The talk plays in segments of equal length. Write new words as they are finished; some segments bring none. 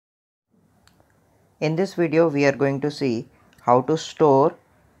In this video, we are going to see how to store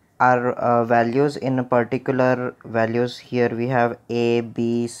our values in a particular values. Here we have A,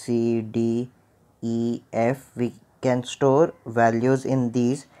 B, C, D, E, F. We can store values in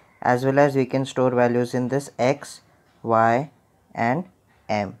these, as well as we can store values in this X, Y, and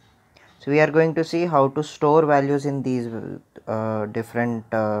M. So we are going to see how to store values in these different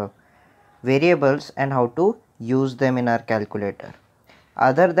variables and how to use them in our calculator.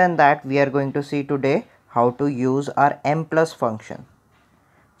 Other than that, we are going to see today how to use our M plus function.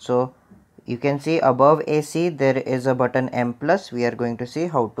 So you can see above AC there is a button M plus. We are going to see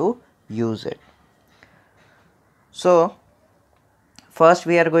how to use it. So first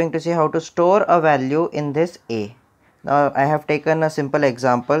we are going to see how to store a value in this A. Now I have taken a simple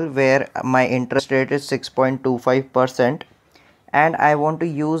example where my interest rate is 6.25% and I want to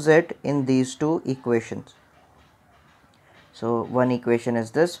use it in these two equations. So one equation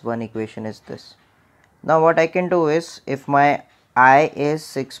is this, one equation is this. Now what I can do is, if my I is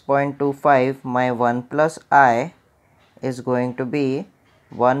 6.25, my 1 plus I is going to be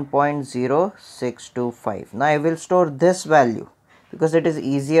 1.0625. Now I will store this value because it is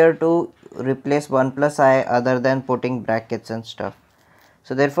easier to replace 1 plus I other than putting brackets and stuff.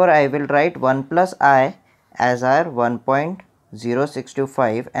 So therefore I will write 1 plus I as our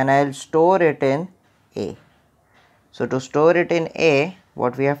 1.0625 and I will store it in A. So to store it in A,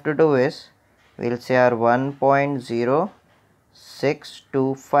 what we have to do is, we will say our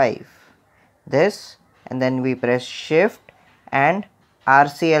 1.0625 this, and then we press shift and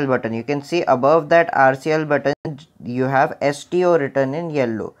RCL button. You can see above that RCL button you have STO written in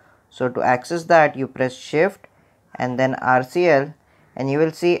yellow. So to access that, you press shift and then RCL, and you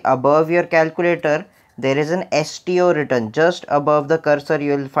will see above your calculator there is an STO written. Just above the cursor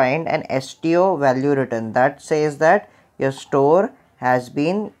you will find an STO value written. That says that your store has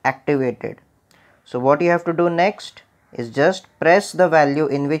been activated. So what you have to do next is just press the value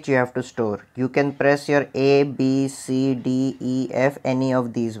in which you have to store. You can press your A, B, C, D, E, F, any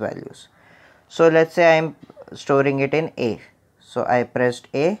of these values. So let's say I am storing it in A. So I pressed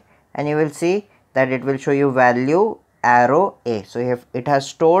A and you will see that it will show you value arrow A. So it has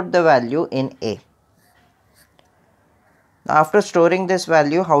stored the value in A. Now after storing this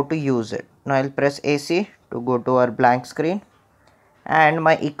value, how to use it? Now I'll press AC to go to our blank screen, and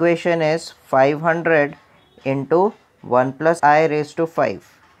my equation is 500 into 1 plus I raised to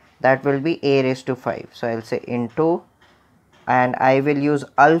 5. That will be A raised to 5. So I'll say into, and I will use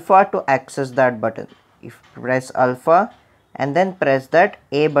alpha to access that button. If press alpha and then press that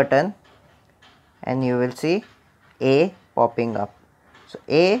A button, and you will see A popping up. So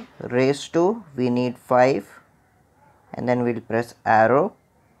A raised to, we need 5, and then we'll press arrow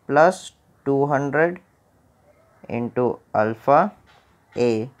plus 200 into alpha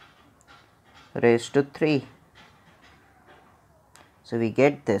A raised to 3. So we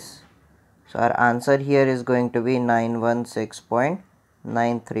get this. So our answer here is going to be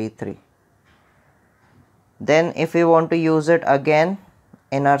 916.933. Then if we want to use it again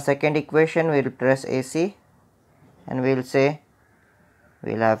in our second equation, we'll press AC and we'll say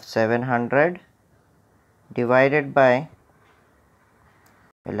we'll have 700 divided by,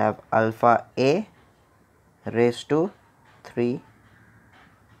 we'll have alpha A raised to 3,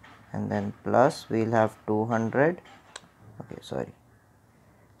 and then plus we'll have 200. Okay, sorry.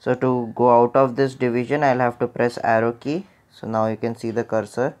 So to go out of this division, I'll have to press arrow key. So now you can see the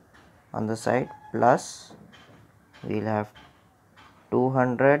cursor on the side, plus we'll have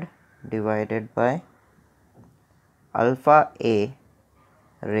 200 divided by alpha A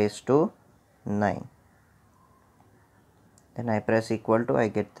raised to 9. Then I press equal to, I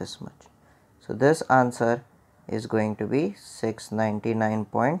get this much. So this answer is going to be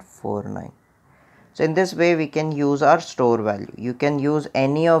 699.49. So in this way we can use our store value. You can use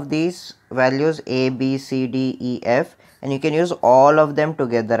any of these values A, B, C, D, E, F, and you can use all of them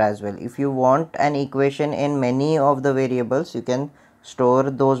together as well. If you want an equation in many of the variables, you can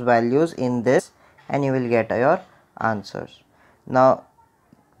store those values in this and you will get your answers. Now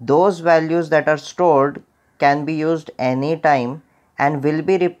those values that are stored can be used anytime and will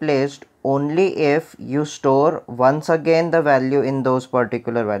be replaced only if you store once again the value in those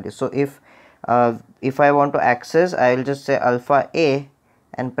particular values. So if I want to access, I will just say alpha A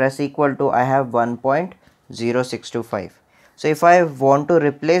and press equal to, I have 1.0625. So if I want to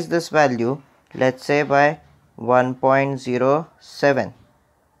replace this value, let's say by 1.07,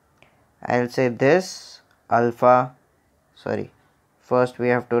 I will say this alpha, sorry, first we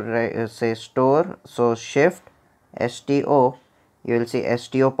have to say store. So shift STO, you will see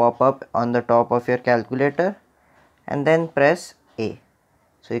STO pop up on the top of your calculator, and then press A.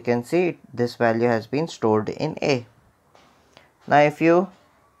 So you can see this value has been stored in A. Now if you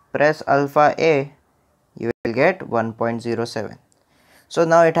press alpha A, you will get 1.07. So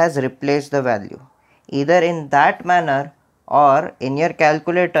now it has replaced the value. Either in that manner or in your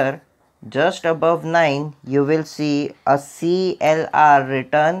calculator, just above 9, you will see a CLR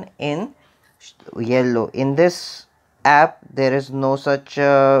written in yellow. In this app, there is no such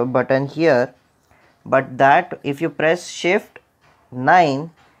button here, but that if you press shift 9,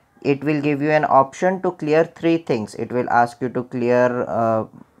 it will give you an option to clear three things. It will ask you to clear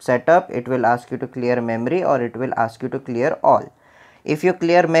setup, it will ask you to clear memory, or it will ask you to clear all. If you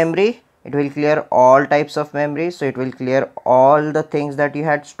clear memory, it will clear all types of memory, so it will clear all the things that you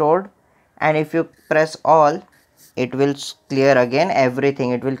had stored. And if you press all, it will clear again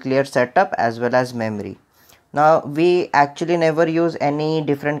everything. It will clear setup as well as memory. Now we actually never use any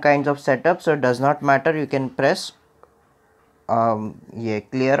different kinds of setup, so it does not matter. You can press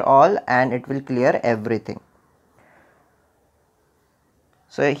clear all and it will clear everything.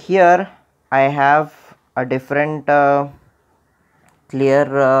 So here I have a different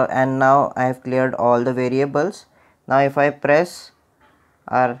clear and now I have cleared all the variables. Now if I press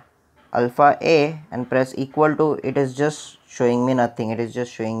our alpha A and press equal to, it is just showing me nothing. It is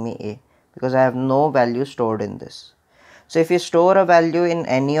just showing me A because I have no value stored in this. So if you store a value in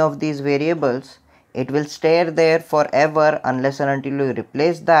any of these variables, it will stay there forever unless and until you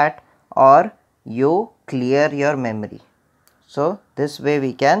replace that or you clear your memory. So this way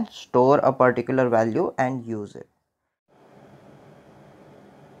we can store a particular value and use it.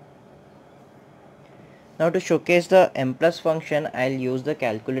 Now to showcase the m plus function, I'll use the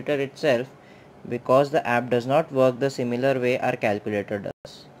calculator itself because the app does not work the similar way our calculator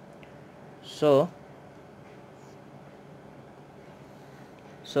does. So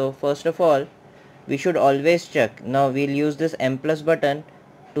first of all, we should always check. Now we'll use this m plus button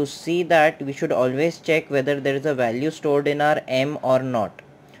to see that we should always check whether there is a value stored in our m or not,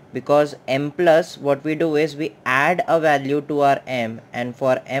 because m plus, what we do is we add a value to our m, and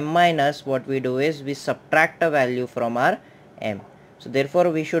for m minus, what we do is we subtract a value from our m. So therefore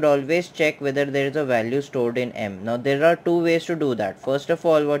we should always check whether there is a value stored in m. Now there are two ways to do that. First of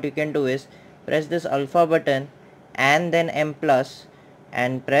all, what you can do is press this alpha button and then m plus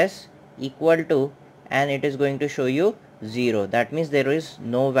and press equal to, and it is going to show you 0. That means there is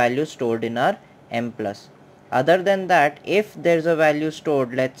no value stored in our m plus. Other than that, if there is a value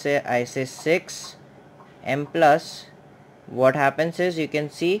stored, let's say I say 6 m plus, what happens is you can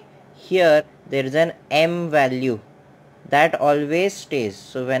see here there is an m value that always stays.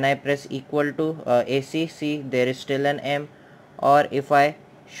 So when I press equal to AC, see there is still an m, or if I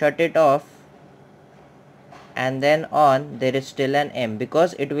shut it off and then on, there is still an m,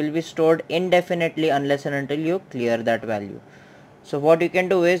 because it will be stored indefinitely unless and until you clear that value. So what you can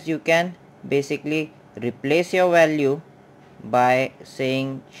do is you can basically replace your value by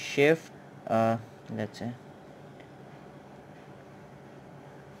saying shift let's say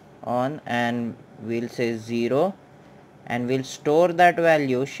on, and we'll say 0, and we'll store that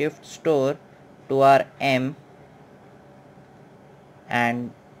value, shift store to our m,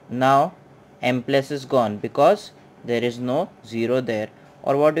 and now m plus is gone because there is no 0 there.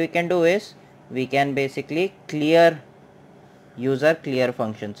 Or what we can do is we can basically clear, use our clear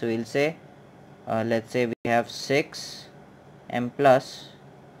function. So we'll say let's say we have 6 m plus.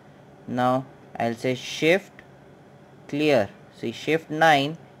 Now I'll say shift clear. See, shift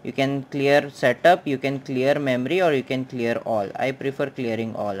 9, you can clear setup, you can clear memory, or you can clear all. I prefer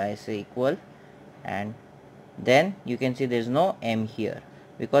clearing all. I say equal, and then you can see there is no m here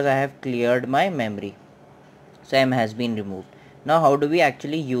because I have cleared my memory. So m has been removed. Now how do we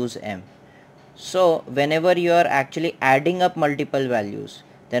actually use m? So whenever you are actually adding up multiple values,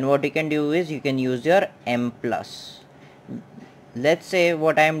 then what you can do is you can use your m plus. Let's say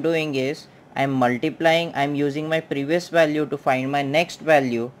what I am doing is I am multiplying, I am using my previous value to find my next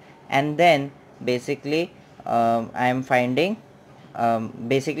value, and then basically I am finding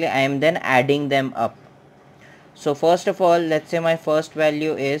basically I am then adding them up. So first of all, let's say my first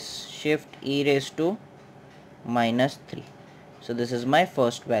value is shift e raised to minus 3. So this is my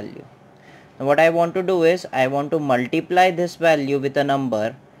first value. Now what I want to do is I want to multiply this value with a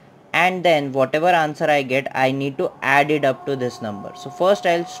number, and then whatever answer I get, I need to add it up to this number. So first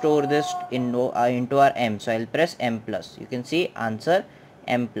I'll store this into our m. So I'll press m plus. You can see answer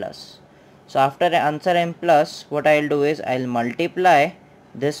m plus. So after answer m plus, what I'll do is I'll multiply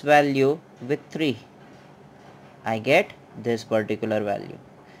this value with 3. I get this particular value.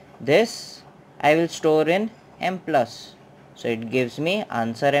 This I will store in m plus. So it gives me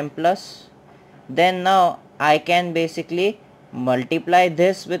answer m plus. Then now I can basically multiply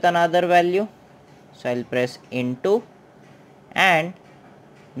this with another value. So I'll press into, and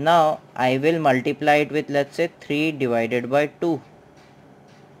now I will multiply it with, let's say, 3 divided by 2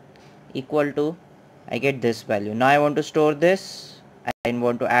 equal to, I get this value. Now I want to store this. I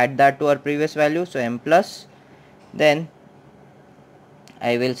want to add that to our previous value. So m plus, then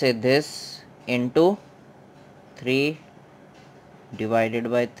I will say this into 3 divided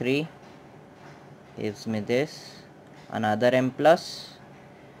by 3 gives me this, another m plus,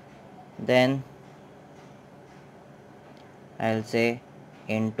 then I'll say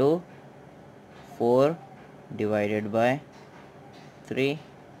into 4 divided by 3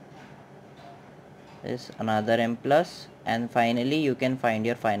 is another m plus, and finally you can find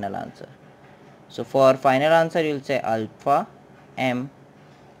your final answer. So for final answer you'll say alpha m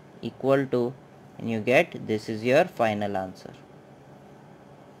equal to, and you get, this is your final answer.